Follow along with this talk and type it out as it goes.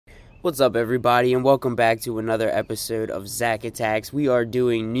What's up, everybody, and welcome back to another episode of Zach Attacks. We are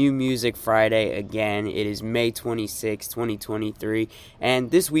doing New Music Friday again. It is May 26, 2023, and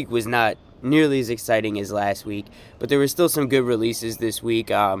this week was not nearly as exciting as last week, but there were still some good releases this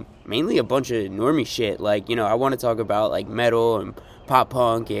week, mainly a bunch of normie shit. I want to talk about, metal and pop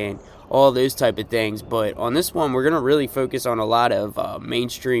punk and all those type of things, but on this one, we're going to really focus on a lot of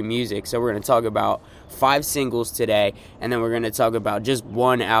mainstream music. So we're going to talk about 5 singles today, and then we're going to talk about just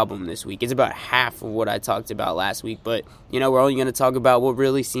one album this week. It's about half of what I talked about last week, but, we're only going to talk about what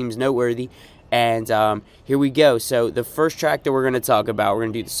really seems noteworthy, and here we go. So the first track that we're going to talk about, we're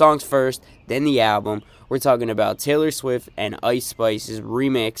going to do the songs first, then the album. We're talking about Taylor Swift and Ice Spice's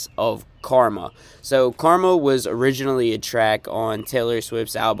remix of Karma. So Karma was originally a track on Taylor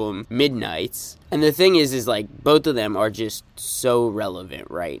Swift's album Midnights. And the thing is both of them are just so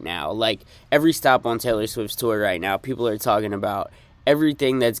relevant right now. Every stop on Taylor Swift's tour right now, people are talking about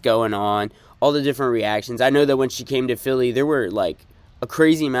everything that's going on, all the different reactions. I know that when she came to Philly, there were a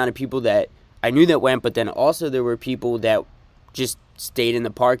crazy amount of people that I knew that went, but then also there were people that just stayed in the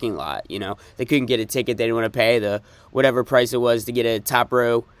parking lot. They couldn't get a ticket. They didn't want to pay the whatever price it was to get a top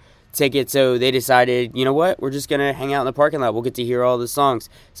row ticket, so they decided, you know what, we're just gonna hang out in the parking lot. We'll get to hear all the songs.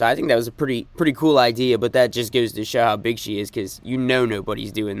 So I think that was a pretty cool idea, but that just goes to show how big she is, because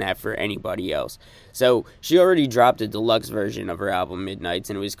nobody's doing that for anybody else. So she already dropped a deluxe version of her album Midnights,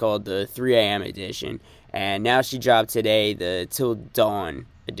 and it was called the 3 a.m. edition, and now she dropped today the Till Dawn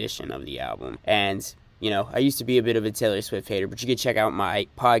edition of the album. And I used to be a bit of a Taylor Swift hater, but you can check out my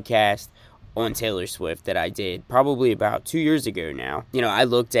podcast on Taylor Swift that I did probably about 2 years ago now. I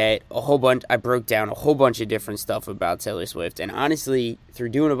looked at I broke down a whole bunch of different stuff about Taylor Swift, and honestly, through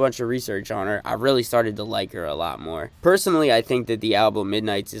doing a bunch of research on her, I really started to like her a lot more. Personally, I think that the album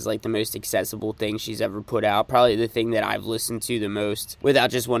Midnights is the most accessible thing she's ever put out, probably the thing that I've listened to the most without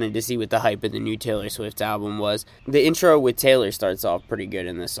just wanting to see what the hype of the new Taylor Swift album was. The intro with Taylor starts off pretty good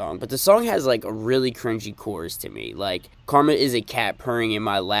in the song, but the song has a really cringy chorus to me. Karma is a cat purring in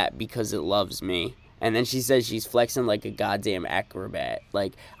my lap because it loves me. And then she says she's flexing like a goddamn acrobat.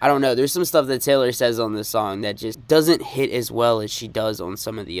 I don't know. There's some stuff that Taylor says on this song that just doesn't hit as well as she does on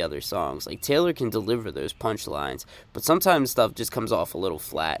some of the other songs. Taylor can deliver those punchlines, but sometimes stuff just comes off a little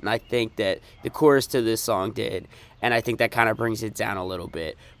flat. And I think that the chorus to this song did, and I think that kind of brings it down a little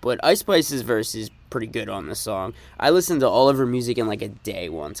bit. But Ice Spice's verse is pretty good on the song. I listened to all of her music in a day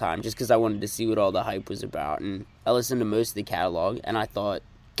one time, just because I wanted to see what all the hype was about. And I listened to most of the catalog, and I thought,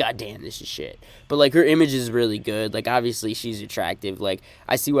 God damn, this is shit. But her image is really good. Obviously she's attractive.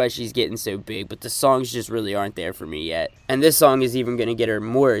 I see why she's getting so big, but the songs just really aren't there for me yet. And this song is even gonna get her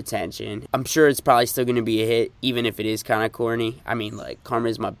more attention. I'm sure it's probably still gonna be a hit, even if it is kind of corny. I mean,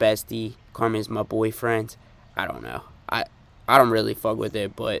 Karma's my bestie, Karma's my boyfriend. I don't know. I don't really fuck with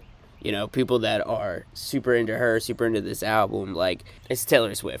it, but people that are super into her, super into this album, it's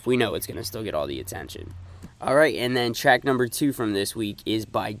Taylor Swift. We know it's gonna still get all the attention. Alright, and then track number 2 from this week is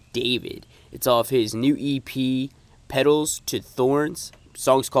by David. It's off his new EP, Petals to Thorns. The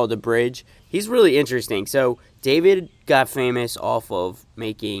song's called The Bridge. He's really interesting. So, David got famous off of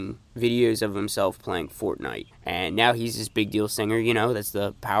making videos of himself playing Fortnite. And now he's this big deal singer, that's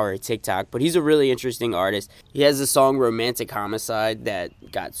the power of TikTok. But he's a really interesting artist. He has the song Romantic Homicide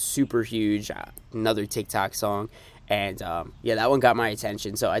that got super huge, another TikTok song. And, that one got my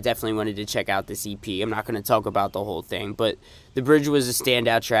attention, so I definitely wanted to check out this EP. I'm not going to talk about the whole thing, but The Bridge was a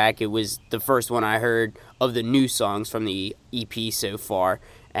standout track. It was the first one I heard of the new songs from the EP so far.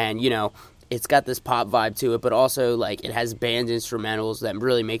 And, it's got this pop vibe to it, but also, it has band instrumentals that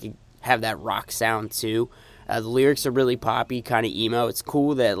really make it have that rock sound, too. The lyrics are really poppy, kind of emo. It's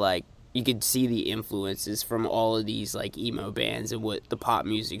cool that, you could see the influences from all of these, emo bands and what the pop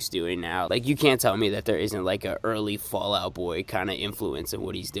music's doing now. You can't tell me that there isn't, a early Fall Out Boy kind of influence in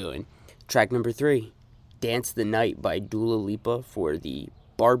what he's doing. Track number 3, Dance the Night by Dua Lipa for the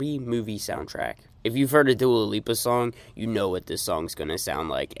Barbie movie soundtrack. If you've heard a Dua Lipa song, you know what this song's gonna sound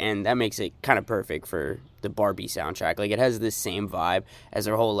like, and that makes it kind of perfect for the Barbie soundtrack. It has this same vibe as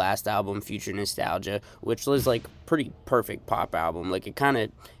her whole last album, Future Nostalgia, which was, pretty perfect pop album. It kind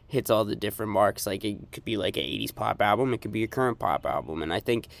of hits all the different marks. It could be an 80s pop album, it could be a current pop album, and I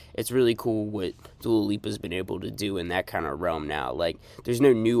think it's really cool what Dua Lipa's been able to do in that kind of realm now. There's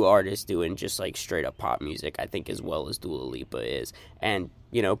no new artist doing just straight up pop music, I think, as well as Dua Lipa is. And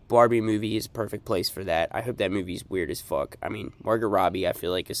Barbie movie is a perfect place for that. I hope that movie's weird as fuck. I mean, Margot Robbie, I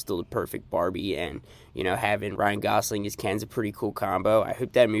feel like, is still the perfect Barbie, and, having Ryan Gosling as Ken's a pretty cool combo. I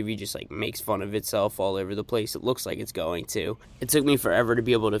hope that movie just, makes fun of itself all over the place. It looks like it's going to. It took me forever to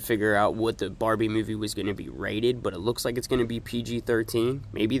be able to figure out what the Barbie movie was going to be rated, but it looks like it's going to be PG-13.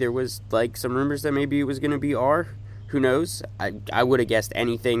 Maybe there was, some rumors that maybe it was going to be R. Who knows? I would have guessed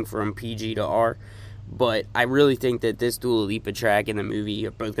anything from PG to R. But I really think that this Dua Lipa track and the movie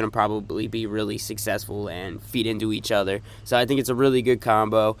are both going to probably be really successful and feed into each other. So I think it's a really good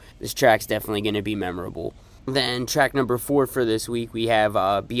combo. This track's definitely going to be memorable. Then track number 4 for this week, we have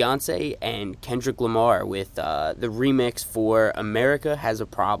Beyonce and Kendrick Lamar with the remix for America Has a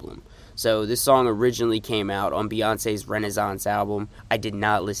Problem. So this song originally came out on Beyonce's Renaissance album. I did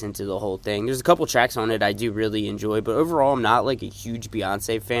not listen to the whole thing. There's a couple tracks on it I do really enjoy, but overall I'm not a huge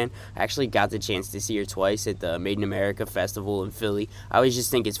Beyonce fan. I actually got the chance to see her twice at the Made in America festival in Philly. I always just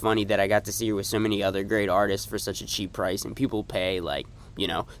think it's funny that I got to see her with so many other great artists for such a cheap price, and people pay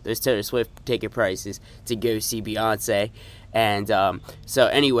those Taylor Swift ticket prices to go see Beyonce. And so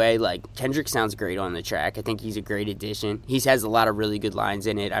anyway, Kendrick sounds great on the track. I think he's a great addition. He has a lot of really good lines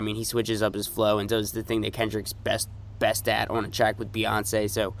in it. I mean, he switches up his flow and does the thing that Kendrick's best at on a track with Beyonce,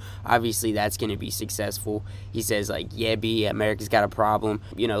 so obviously that's going to be successful. He says yeah, B, America's got a problem.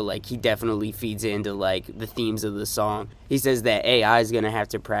 He definitely feeds into the themes of the song. He says that AI is going to have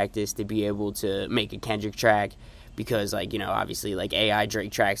to practice to be able to make a Kendrick track, because obviously AI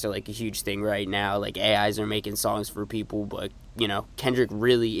Drake tracks are a huge thing right now. AIs are making songs for people, but Kendrick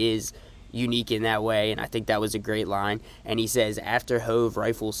really is unique in that way, and I think that was a great line. And he says after Hove,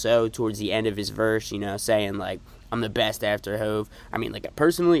 rifle so, towards the end of his verse, saying I'm the best after Hove. I mean,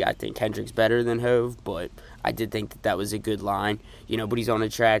 personally, I think Kendrick's better than Hove, but I did think that was a good line. But he's on a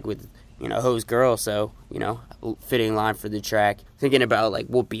track with Hove's girl, so, fitting line for the track. Thinking about,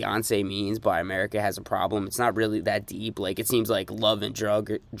 what Beyonce means by America Has a Problem, it's not really that deep. It seems like love and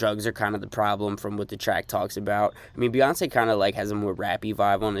drugs are kind of the problem from what the track talks about. I mean, Beyonce kind of, has a more rappy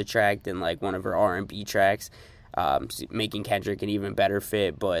vibe on the track than, one of her R&B tracks, making Kendrick an even better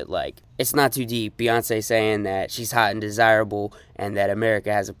fit, but, it's not too deep. Beyonce saying that she's hot and desirable and that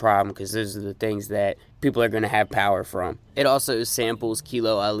America has a problem, because those are the things that people are going to have power from. It also samples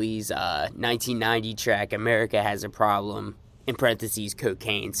Kilo Ali's 1990 track, America Has a Problem, in parentheses,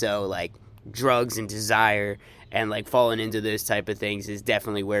 cocaine. So, drugs and desire and, falling into those type of things is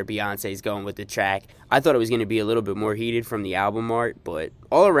definitely where Beyonce's going with the track. I thought it was going to be a little bit more heated from the album art, but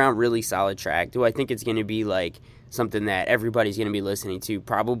all around really solid track. Do I think it's going to be, something that everybody's going to be listening to?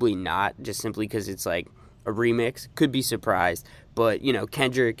 Probably not, just simply because it's, a remix. Could be surprised. But,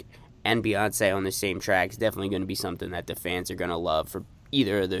 Kendrick and Beyonce on the same track is definitely going to be something that the fans are going to love for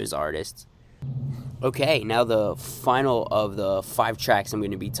either of those artists. Okay, now the final of the 5 tracks I'm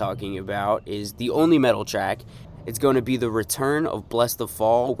going to be talking about is the only metal track. It's going to be the return of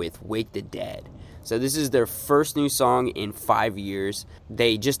Blessthefall with Wake the Dead. So this is their first new song in 5 years.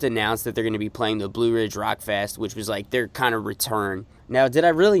 They just announced that they're going to be playing the Blue Ridge Rock Fest, which was their kind of return. Now, did I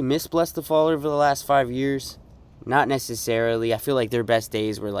really miss Blessthefall over the last 5 years? Not necessarily. I feel like their best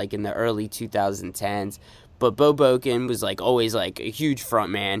days were in the early 2010s. But Bo Boken was always a huge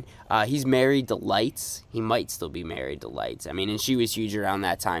front man. He's married to Lights. He might still be married to Lights. I mean, and she was huge around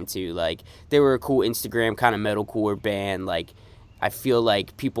that time too. They were a cool Instagram kind of metalcore band. I feel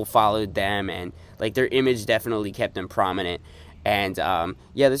like people followed them, and their image definitely kept them prominent. And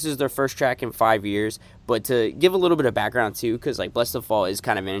this is their first track in 5 years. But to give a little bit of background too, because Blessthefall is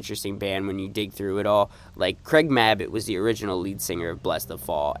kind of an interesting band when you dig through it all. Craig Mabbitt was the original lead singer of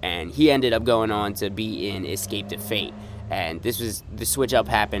Blessthefall, and he ended up going on to be in Escape to Fate. And the switch up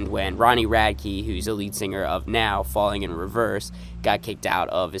happened when Ronnie Radke, who's the lead singer of now Falling in Reverse, got kicked out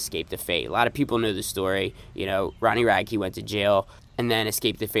of Escape to Fate. A lot of people know the story. Ronnie Radke went to jail, and then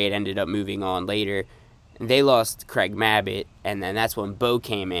Escape to Fate ended up moving on later. They lost Craig Mabbitt, and then that's when Bo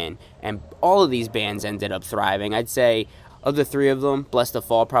came in, and all of these bands ended up thriving. I'd say of the 3 of them,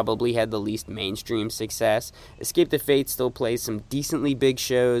 Blessthefall probably had the least mainstream success. Escape to Fate still plays some decently big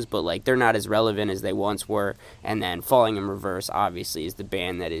shows, but they're not as relevant as they once were. And then Falling in Reverse obviously is the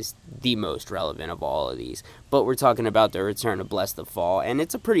band that is the most relevant of all of these. But we're talking about the return of Blessthefall, and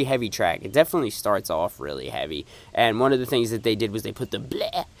it's a pretty heavy track. It definitely starts off really heavy. And one of the things that they did was they put the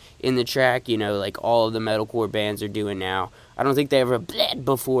bleh in the track, all of the metalcore bands are doing now. I don't think they ever bled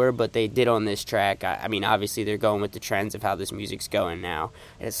before, but they did on this track. I mean, obviously they're going with the trends of how this music's going now.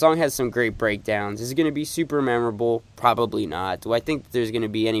 And the song has some great breakdowns. Is it going to be super memorable? Probably not. Do I think that there's going to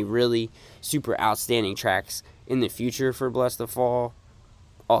be any really super outstanding tracks in the future for Blessthefall?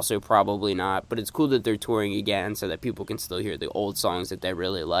 also probably not, but it's cool that they're touring again so that people can still hear the old songs that they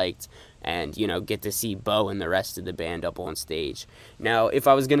really liked and, get to see Bo and the rest of the band up on stage. Now, if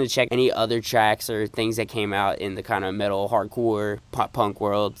I was going to check any other tracks or things that came out in the kind of metal, hardcore, pop punk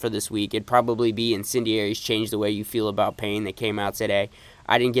world for this week, it'd probably be Incendiary's Change the Way You Feel About Pain that came out today.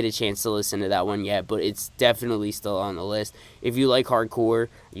 I didn't get a chance to listen to that one yet, but it's definitely still on the list. If you like hardcore,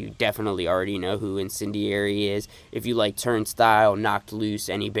 you definitely already know who Incendiary is. If you like Turnstile, Knocked Loose,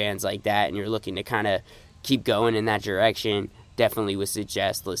 any bands like that, and you're looking to kind of keep going in that direction, definitely would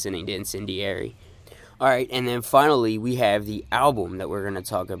suggest listening to Incendiary. Alright, and then finally, we have the album that we're going to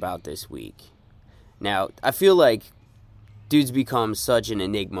talk about this week. Now, I feel like dude's become such an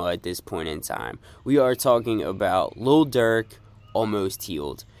enigma at this point in time. We are talking about Lil Durk, Almost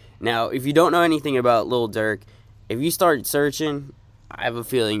Healed. Now, if you don't know anything about Lil Durk, if you start searching, I have a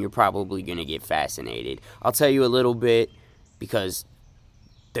feeling you're probably going to get fascinated. I'll tell you a little bit because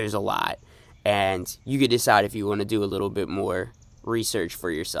there's a lot, and you can decide if you want to do a little bit more research for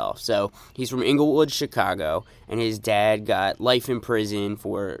yourself. So he's from Inglewood, Chicago, and his dad got life in prison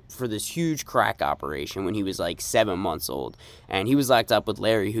for this huge crack operation when he was like 7 months old, and he was locked up with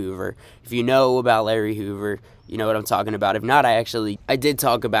Larry Hoover. If you know about Larry Hoover, you know what I'm talking about. If not, I did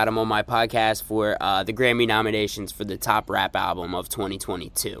talk about him on my podcast for the Grammy nominations for the top rap album of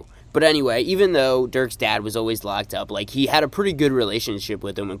 2022. But anyway, even though Durk's dad was always locked up, like, he had a pretty good relationship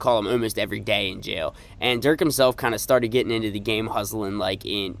with him and called him almost every day in jail. And Durk himself kind of started getting into the game hustling, like,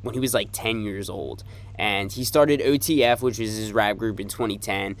 when he was, like, 10 years old. And he started OTF, which was his rap group, in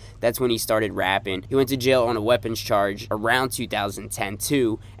 2010. That's when he started rapping. He went to jail on a weapons charge around 2010,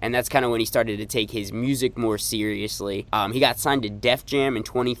 too. And that's kind of when he started to take his music more seriously. He got signed to Def Jam in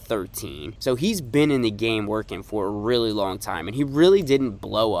 2013. So he's been in the game working for a really long time. And he really didn't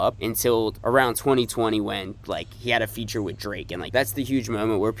blow up until around 2020 when, like, he had a feature with Drake. And, like, that's the huge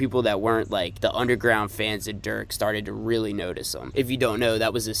moment where people that weren't, like, the underground fans of Durk started to really notice him. If you don't know,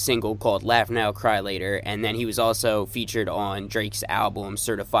 that was a single called Laugh Now, Cry Later. And then he was also featured on Drake's album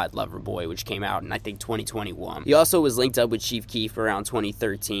Certified Lover Boy, which came out in, I think, 2021. He also was linked up with Chief Keef around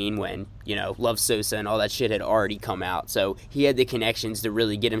 2013 when, Love Sosa and all that shit had already come out. So he had the connections to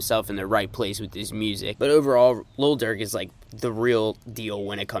really get himself in the right place with his music. But overall, Lil Durk is, like, the real deal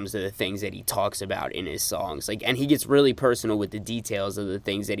when it comes to the things that he talks about in his songs. Like, and he gets really personal with the details of the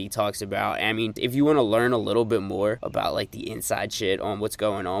things that he talks about. I mean, if you want to learn a little bit more about, like, the inside shit on what's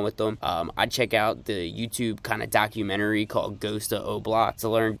going on with them, I'd check out the YouTube kind of documentary called Ghost of O-Block to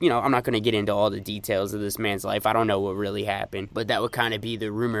learn. I'm not going to get into all the details of this man's life. I don't know what really happened, but that would kind of be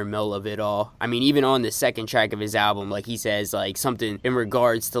the rumor mill of it all. I mean, even on the second track of his album, like, he says, like, something in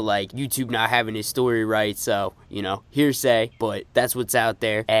regards to, like, YouTube not having his story right, so, hearsay, but that's what's out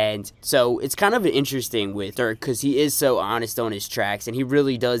there. And so it's kind of interesting with Durk because he is so honest on his tracks, and he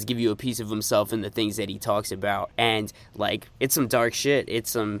really does give you a piece of himself in the things that he talks about. And, like, it's some dark shit.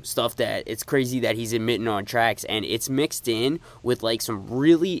 It's some stuff that it's crazy that he's admitting on tracks, and it's mixed in with, like, some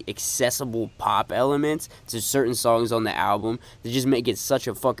really accessible pop elements to certain songs on the album that just make it such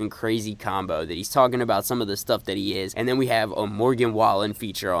a fucking crazy combo that he's talking about some of the stuff that he is. And then we have a Morgan Wallen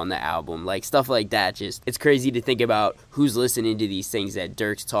feature on the album, like, stuff like that. Just, it's crazy to think about who's listening to these things that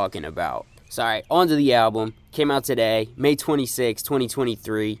Durk's talking about. So, alright, on to the album. Came out today, May 26,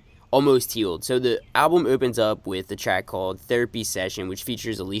 2023. Almost Healed. So the album opens up with a track called Therapy Session, which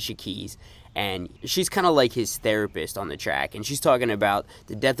features Alicia Keys. And she's kind of like his therapist on the track. And she's talking about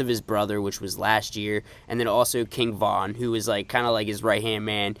the death of his brother, which was last year. And then also King Von, who was like kind of like his right-hand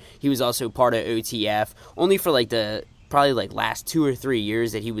man. He was also part of OTF, only for like the probably like last 2 or 3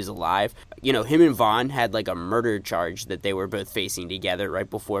 years that he was alive. Him and Von had like a murder charge that they were both facing together right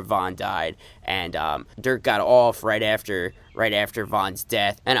before Von died. And Durk got off right after Von's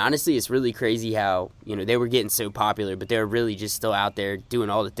death. And honestly, it's really crazy how, they were getting so popular, but they were really just still out there doing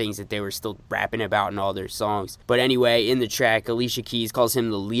all the things that they were still rapping about in all their songs. But anyway, in the track, Alicia Keys calls him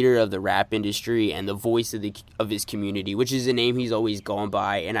the leader of the rap industry and the voice of his community, which is a name he's always gone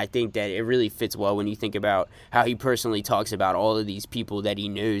by. And I think that it really fits well when you think about how he personally talks about all of these people that he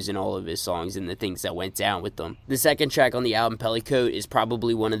knows in all of his songs and the things that went down with them. The second track on the album, Pellicoat, is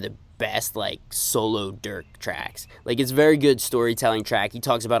probably one of the best, like, solo Durk tracks. Like, it's a very good storytelling track. He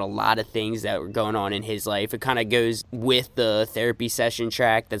talks about a lot of things that were going on in his life. It kind of goes with the Therapy Session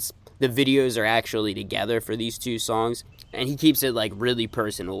track. The videos are actually together for these two songs, and he keeps it, like, really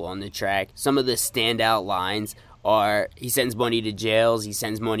personal on the track. Some of the standout lines are he sends money to jails, he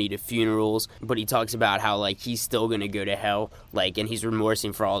sends money to funerals, but he talks about how, like, he's still gonna go to hell, like, and he's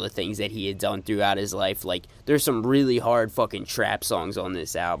remorsing for all the things that he had done throughout his life. Like, there's some really hard fucking trap songs on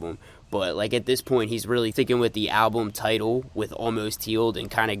this album, But, like, at this point, he's really thinking with the album title, with Almost Healed, and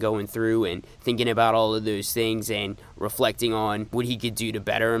kind of going through and thinking about all of those things and reflecting on what he could do to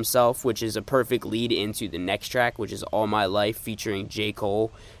better himself, which is a perfect lead into the next track, which is All My Life, featuring J.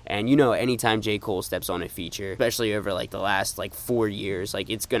 Cole. And, you know, anytime J. Cole steps on a feature, especially over, like, the last, like, 4 years, like,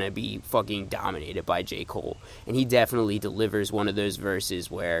 it's gonna be fucking dominated by J. Cole. And he definitely delivers one of those verses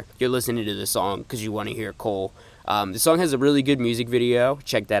where you're listening to the song because you want to hear Cole. The song has a really good music video.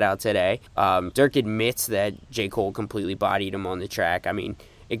 Check that out today. Durk admits that J. Cole completely bodied him on the track. I mean,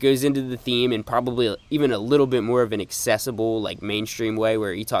 it goes into the theme in probably even a little bit more of an accessible, like, mainstream way,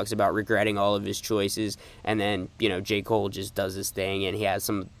 where he talks about regretting all of his choices, and then, you know, J. Cole just does his thing, and he has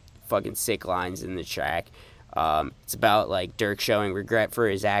some fucking sick lines in the track. It's about, like, Durk showing regret for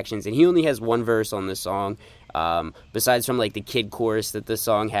his actions, and he only has one verse on the song. Besides from, like, the kid chorus that the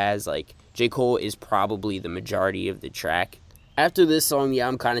song has, like, J. Cole is probably the majority of the track. After this song, the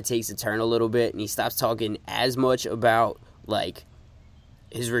album kind of takes a turn a little bit, and he stops talking as much about, like,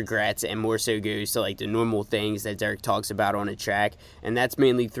 his regrets, and more so goes to, like, the normal things that Durk talks about on a track, and that's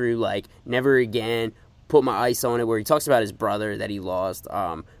mainly through, like, Never Again, Put My Ice on It, where he talks about his brother that he lost,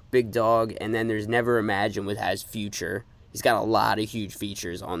 Big Dog, and then there's Never Imagine with Has Future. He's got a lot of huge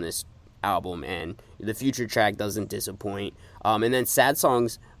features on this album, and the Future track doesn't disappoint. And then Sad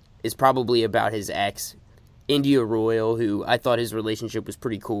Songs is probably about his ex, India Royal, who I thought his relationship was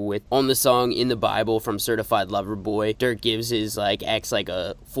pretty cool with. On the song In the Bible from Certified Lover Boy, Durk gives his, like, ex, like,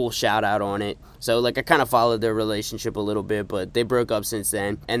 a full shout out on it. So, like, I kind of followed their relationship a little bit, but they broke up since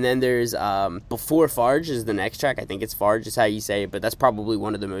then. And then there's Before Farge is the next track. I think it's Farge is how you say it, but that's probably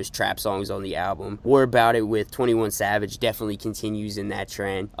one of the most trap songs on the album. War About It with 21 Savage definitely continues in that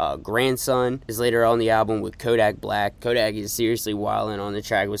trend. Grandson is later on the album with Kodak Black. Kodak is seriously wilding on the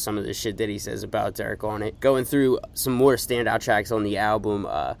track with some of the shit that he says about Durk on it. Going through some more standout tracks on the album,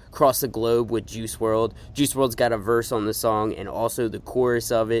 Cross the Globe with Juice WRLD. Juice WRLD's got a verse on the song and also the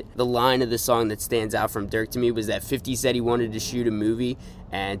chorus of it. The line of the song that stands out from Durk to me was that 50 said he wanted to shoot a movie,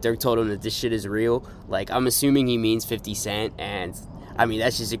 and Durk told him that this shit is real. Like, I'm assuming he means 50 Cent, and I mean,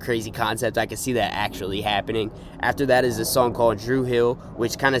 that's just a crazy concept. I can see that actually happening. After that is a song called Drew Hill,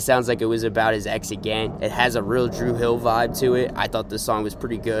 which kind of sounds like it was about his ex again. It has a real Drew Hill vibe to it. I thought the song was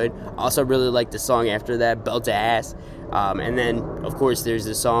pretty good. Also really liked the song after that, Belt to Ass. And then, of course, there's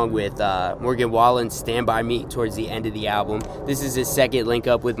the song with Morgan Wallen, Stand By Me, towards the end of the album. This is his second link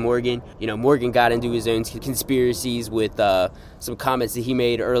up with Morgan. You know, Morgan got into his own conspiracies with some comments that he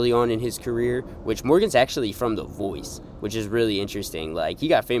made early on in his career, which Morgan's actually from The Voice, which is really interesting. Like, he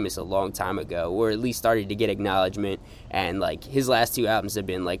got famous a long time ago, or at least started to get acknowledgement, and, like, his last two albums have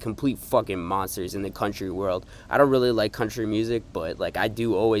been, like, complete fucking monsters in the country world. I don't really like country music, but, like, I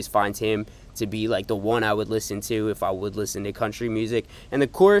do always find him to be, like, the one I would listen to if I would listen to country music. And the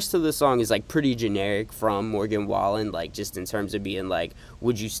chorus to the song is, like, pretty generic from Morgan Wallen, like, just in terms of being, like,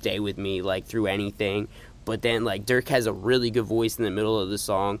 would you stay with me, like, through anything? But then, like, Durk has a really good voice in the middle of the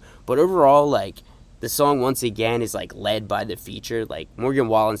song. But overall, like, the song, once again, is, like, led by the feature. Like, Morgan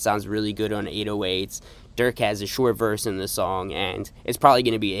Wallen sounds really good on 808s. Durk has a short verse in the song, and it's probably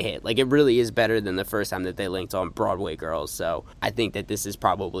going to be a hit. Like, it really is better than the first time that they linked on Broadway Girls, so I think that this is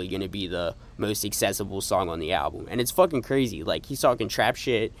probably going to be the most accessible song on the album. And it's fucking crazy. Like, he's talking trap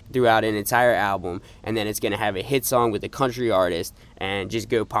shit throughout an entire album, and then it's going to have a hit song with a country artist and just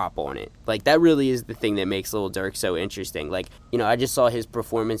go pop on it. Like, that really is the thing that makes Lil Durk so interesting. Like, you know, I just saw his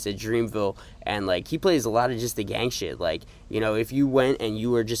performance at Dreamville, and, like, he plays a lot of just the gang shit. Like, you know, if you went and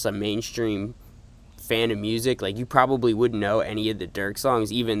you were just a mainstream fan of music, like, you probably wouldn't know any of the Durk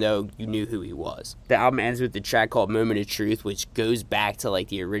songs, even though you knew who he was. The album ends with the track called Moment of Truth, which goes back to, like,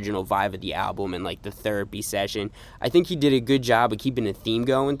 the original vibe of the album and, like, the therapy session. I think he did a good job of keeping a theme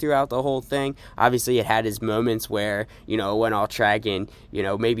going throughout the whole thing. Obviously, it had his moments where, you know, it went off track and, you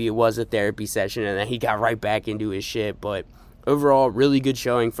know, maybe it was a therapy session and then he got right back into his shit, but overall, really good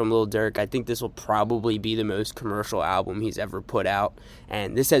showing from Lil Durk. I think this will probably be the most commercial album he's ever put out.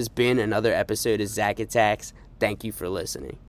 And this has been another episode of Zack Attacks. Thank you for listening.